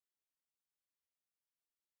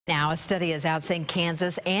Now, a study is out saying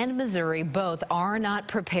Kansas and Missouri both are not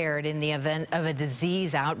prepared in the event of a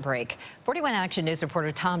disease outbreak. 41 Action News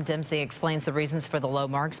reporter Tom Dempsey explains the reasons for the low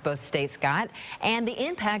marks both states got and the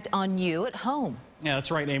impact on you at home. Yeah, that's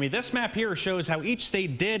right, Amy. This map here shows how each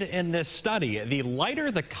state did in this study. The lighter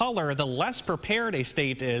the color, the less prepared a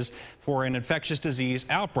state is for an infectious disease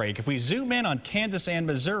outbreak. If we zoom in on Kansas and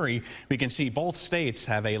Missouri, we can see both states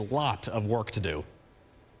have a lot of work to do.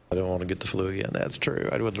 I don't want to get the flu again. That's true.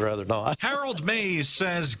 I would rather not. Harold Mays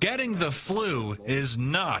says getting the flu is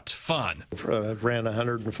not fun. I ran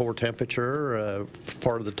 104 temperature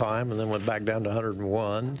part of the time and then went back down to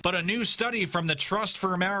 101. But a new study from the Trust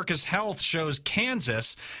for America's Health shows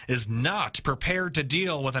Kansas is not prepared to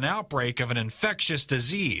deal with an outbreak of an infectious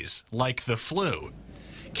disease like the flu.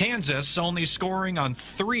 Kansas only scoring on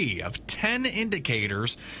 3 of 10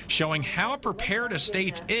 indicators showing how prepared a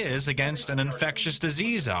state is against an infectious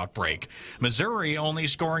disease outbreak. Missouri only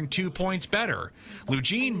scoring 2 points better.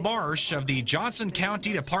 Eugene Marsh of the Johnson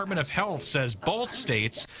County Department of Health says both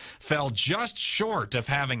states fell just short of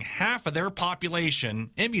having half of their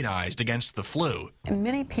population immunized against the flu.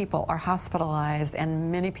 Many people are hospitalized and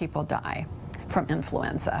many people die from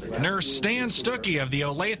influenza. Nurse Stan Stuckey of the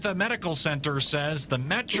Olathe Medical Center says the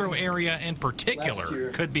metro area in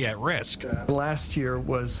particular could be at risk. Last year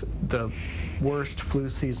was the worst flu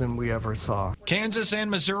season we ever saw. Kansas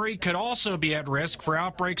and Missouri could also be at risk for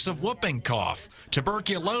outbreaks of whooping cough,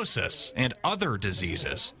 tuberculosis, and other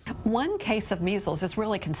diseases. One case of measles is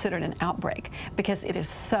really considered an outbreak because it is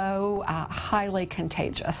so highly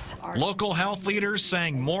contagious. Local health leaders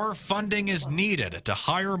saying more funding is needed to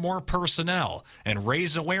hire more personnel and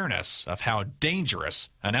raise awareness of how dangerous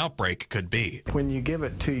an outbreak could be. When you give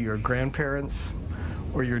it to your grandparents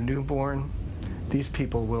or your newborn, these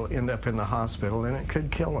people will end up in the hospital and it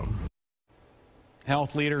could kill them.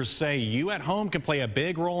 Health leaders say you at home can play a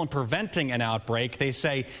big role in preventing an outbreak. They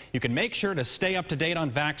say you can make sure to stay up to date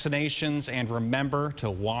on vaccinations and remember to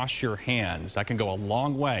wash your hands. That can go a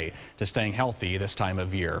long way to staying healthy this time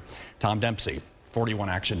of year. Tom Dempsey, 41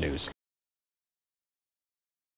 Action News.